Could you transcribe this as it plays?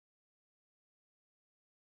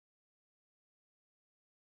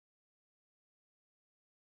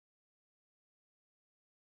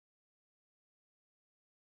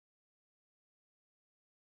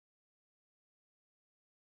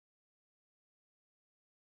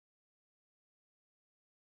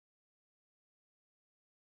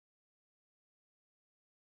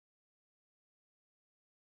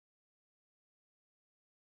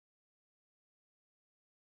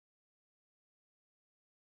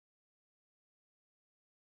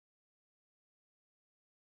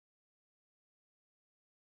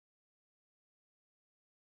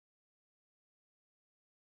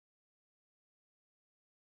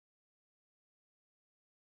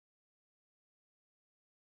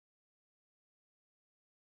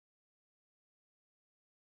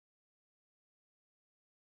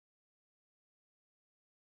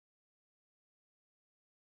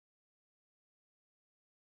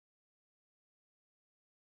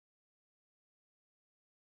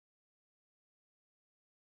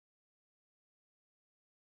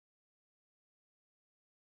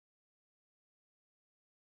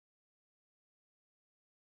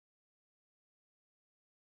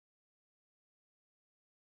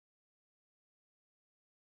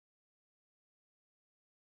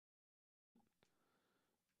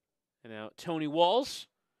Now Tony Walls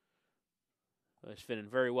is fitting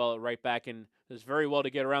very well at right back and does very well to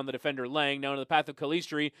get around the defender Lang. Now into the path of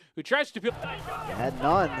Calistri, who tries to peel. They had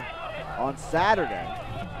none on Saturday.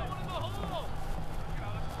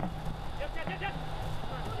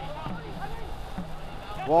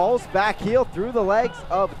 Walls back heel through the legs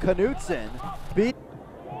of Knutson.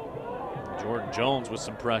 Jordan Jones with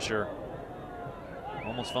some pressure.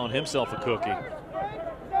 Almost found himself a cookie.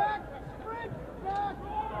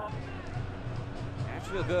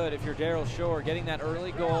 Feel good if you're Daryl Shore, getting that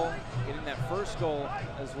early goal, getting that first goal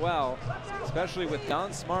as well, especially with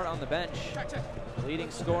Don Smart on the bench.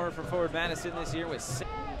 Leading scorer for Forward Madison this year with 6.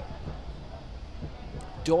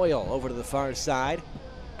 Doyle over to the far side.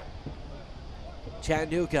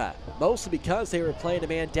 Chattanooga, mostly because they were playing a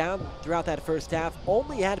man down throughout that first half,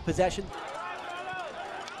 only had possession.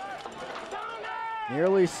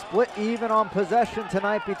 Nearly split even on possession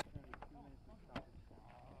tonight.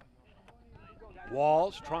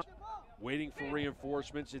 Walls waiting for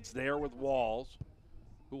reinforcements. It's there with Walls,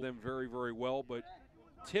 who them very, very well, but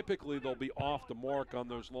typically they'll be off the mark on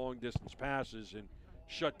those long distance passes and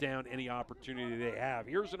shut down any opportunity they have.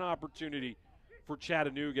 Here's an opportunity for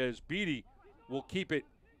Chattanooga as Beatty will keep it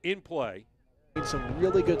in play. Some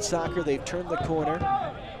really good soccer. They've turned the corner.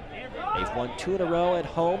 They've won 2 in a row at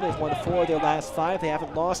home. They've won 4 of their last 5. They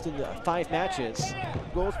haven't lost in 5 matches.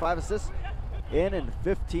 Goals, 5 assists in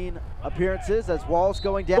 15 appearances as Walls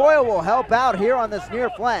going down. Doyle will help out here on this near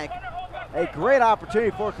flank. A great opportunity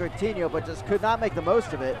for Coutinho, but just could not make the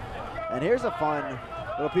most of it. And here's a fun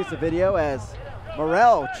little piece of video as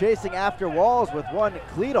Morel chasing after Walls with one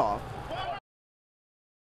cleat off.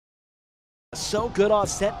 So good on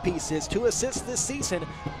set pieces. 2 assists this season.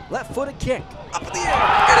 Left-footed kick. Up in the air.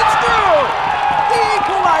 And it's through! The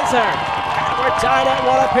equalizer! And we're tied at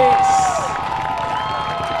 1 apiece.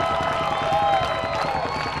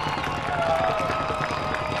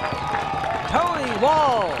 Tony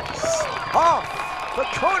Walls off the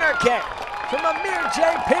corner kick from Amir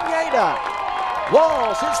J. Pineda.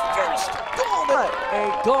 Walls, his first goal.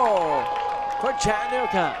 A goal for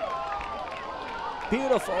Chattanooga.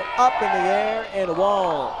 Beautiful up in the air, and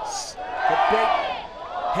Walls, the big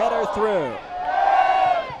header through.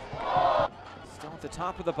 Still at the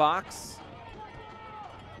top of the box.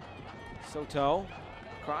 Soto,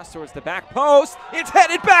 cross towards the back post. It's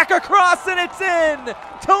headed back across, and it's in!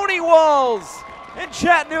 Tony Walls and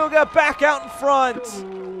Chattanooga back out in front.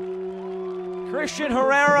 Christian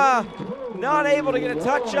Herrera not able to get a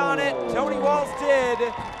touch on it. Tony Walls did,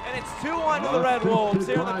 and it's 2-1 to the Red Wolves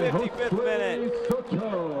here in the 55th minute.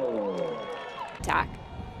 Attack.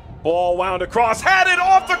 Ball wound across, had it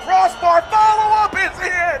off the crossbar, follow-up is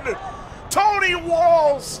in! Tony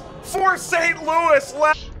Walls for St. Louis.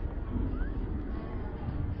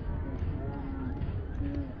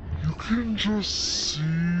 You can just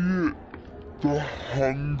see the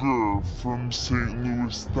hunger from St.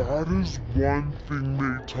 Louis. That is one thing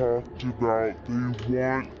they talked about. They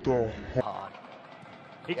want the hunger.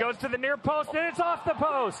 He goes to the near post, and it's off the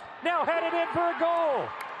post. Now headed in for a goal.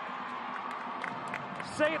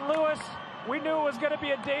 St. Louis, we knew it was going to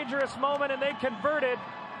be a dangerous moment, and they converted.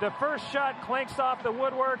 The first shot clanks off the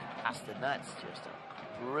woodwork. Past the nuts, just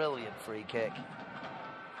a brilliant free kick.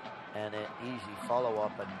 And an easy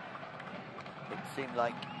follow-up, and it seemed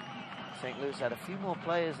like St. Louis had a few more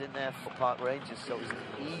players in there for Park Rangers, so it was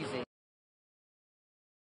easy.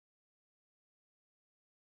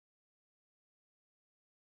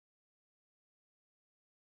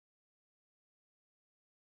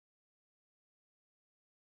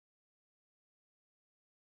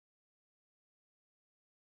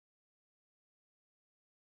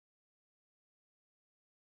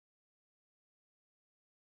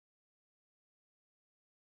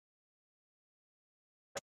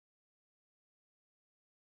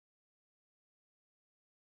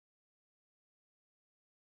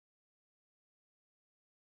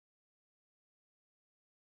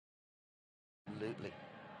 Absolutely.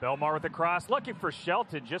 Belmar with the cross, looking for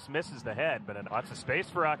Shelton, just misses the head, but lots of space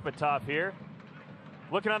for Akhmatov here.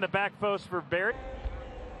 Looking on the back post for Barrett.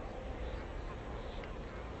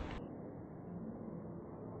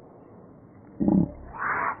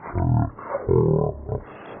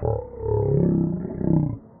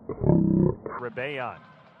 Rebellion.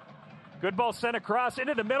 Good ball sent across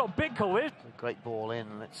into the middle, big collision. Great ball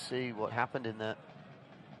in. Let's see what happened in that.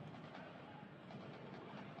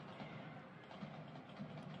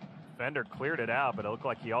 Defender cleared it out, but it looked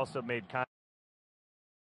like he also made contact.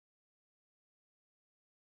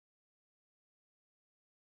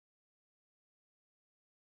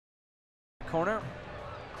 Corner.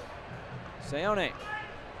 Seone.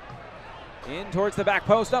 In towards the back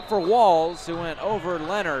post, up for Walls, who went over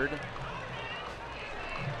Leonard.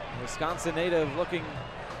 Wisconsin native looking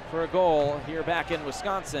for a goal here back in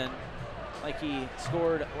Wisconsin, like he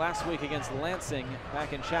scored last week against Lansing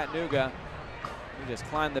back in Chattanooga. He just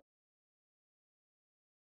climbed the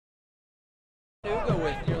Chattanooga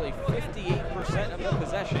with nearly 58% of the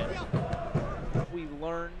possession. We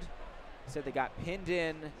learned, said they got pinned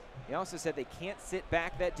in. He also said they can't sit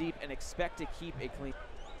back that deep and expect to keep a clean.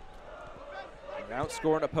 They're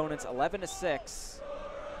outscoring opponents 11-6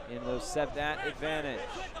 in those that advantage.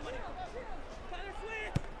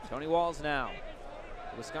 Tony Walls now,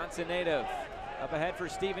 Wisconsin native, up ahead for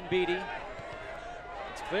Stephen Beatty.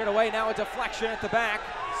 It's cleared away, now a deflection at the back.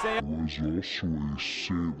 Was also a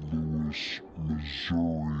St. Louis,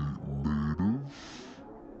 Missouri native.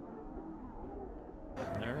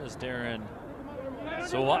 There is Darren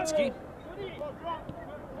Sawatsky.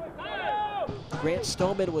 Grant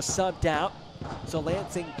Stoneman was subbed out, so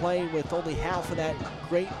Lansing playing with only half of that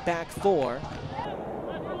great back four.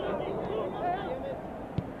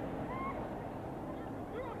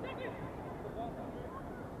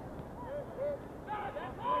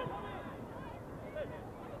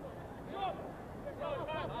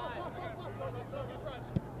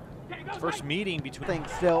 First meeting between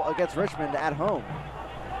Still against Richmond at home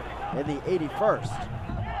in the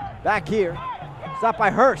 81st. Back here, stopped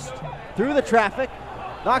by Hurst, through the traffic,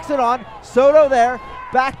 knocks it on. Soto there,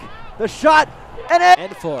 back, the shot, and it.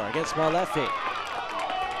 And 4 against Malefi.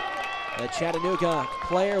 The Chattanooga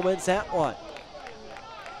player wins that one.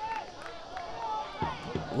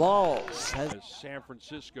 Walls has San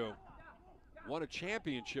Francisco won a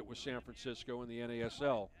championship with San Francisco in the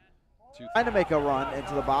NASL. Trying to make a run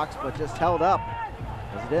into the box, but just held up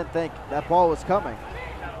because he didn't think that ball was coming.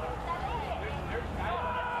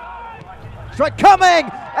 Strike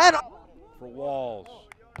coming, and for Walls.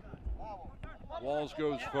 Walls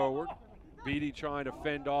goes forward. Beatty trying to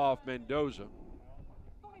fend off Mendoza.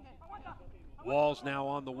 Walls now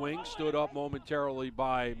on the wing, stood up momentarily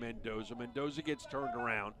by Mendoza. Mendoza gets turned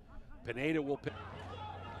around. Pineda will pick.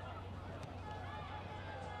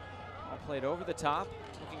 All played over the top,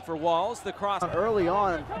 looking for Walls, the cross. Early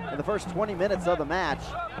on in the first 20 minutes of the match,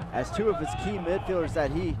 as two of his key midfielders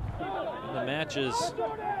that he. in the matches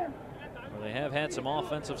where they have had some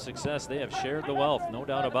offensive success, they have shared the wealth, no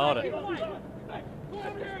doubt about it.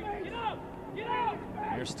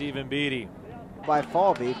 Here's Stephen Beatty. By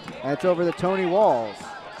Falvey, and it's over to Tony Walls.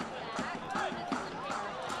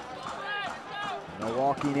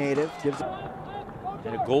 Milwaukee native gives.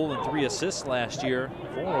 Had a goal and 3 assists last year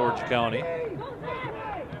for Orange County.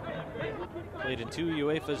 Played in 2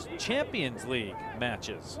 UEFA's Champions League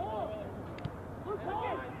matches.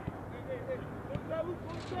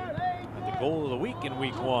 Had the goal of the week in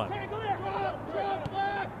week 1.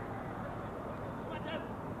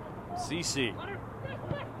 CC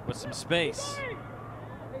with some space.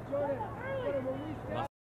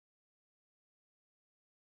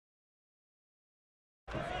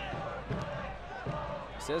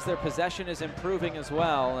 Says their possession is improving as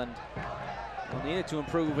well, and they'll need it to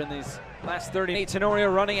improve in these last 30. Tenorio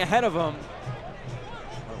running ahead of them.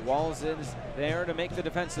 But Walls is there to make the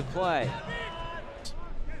defensive play.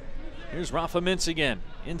 Here's Rafa Minsigan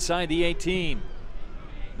inside the 18.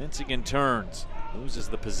 Minsigan turns, loses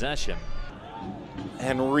the possession.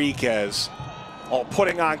 Enriquez,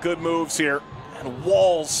 putting on good moves here, and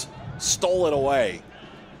Walls stole it away.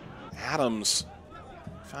 Adams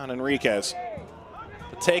found Enriquez.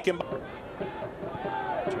 Take him.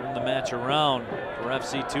 Turn the match around for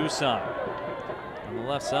FC Tucson. On the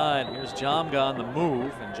left side, here's Jamga on the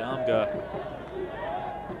move, and Jamga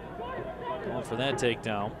going for that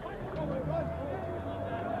takedown.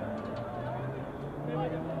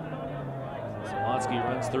 Sawatsky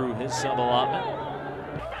runs through his sub-allotment.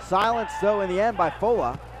 Silence, though, in the end by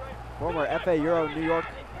Fola, former FA Euro New York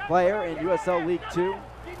player in USL League 2.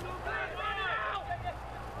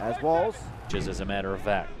 As Walls. As a matter of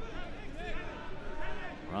fact.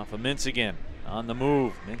 Rafa Minsigan on the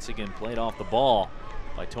move. Minsigan played off the ball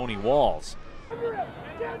by Tony Walls.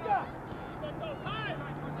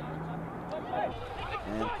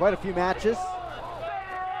 And quite a few matches.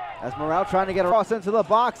 As Morale trying to get across into the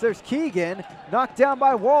box. There's Keegan, knocked down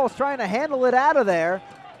by Walls, trying to handle it out of there.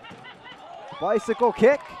 Bicycle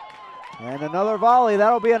kick, and another volley.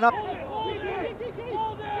 That'll be enough.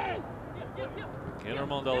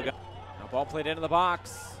 Guillermo Delgado. Ball played into the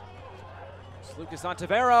box. It's Lucas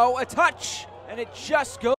Ontivero, a touch, and it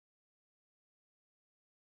just goes.